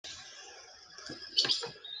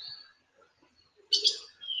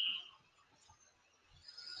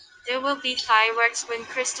There will be fireworks when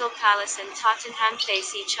Crystal Palace and Tottenham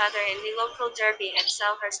face each other in the local derby at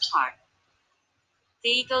Selhurst Park. The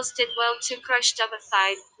Eagles did well to crush Dubba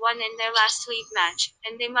 5-1 in their last league match,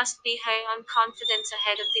 and they must be high on confidence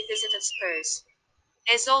ahead of the visit of Spurs.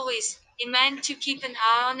 As always, a man to keep an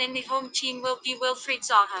eye on in the home team will be Wilfried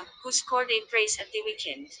Zaha, who scored a brace at the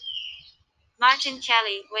weekend. Martin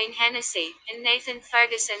Kelly, Wayne Hennessy, and Nathan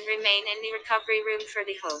Ferguson remain in the recovery room for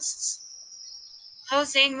the hosts.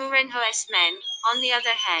 Jose Mourinho's men, on the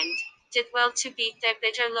other hand, did well to beat their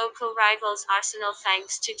bitter local rivals Arsenal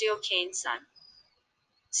thanks to Duo Kane's son.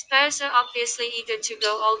 Spurs are obviously eager to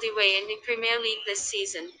go all the way in the Premier League this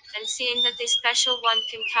season, and seeing that the special one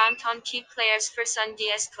can count on key players for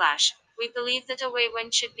Sunday's clash, we believe that away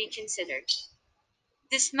win should be considered.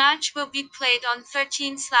 This match will be played on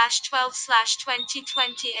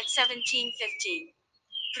 13/12/2020 at 17:15.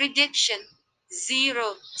 Prediction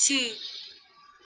 0-2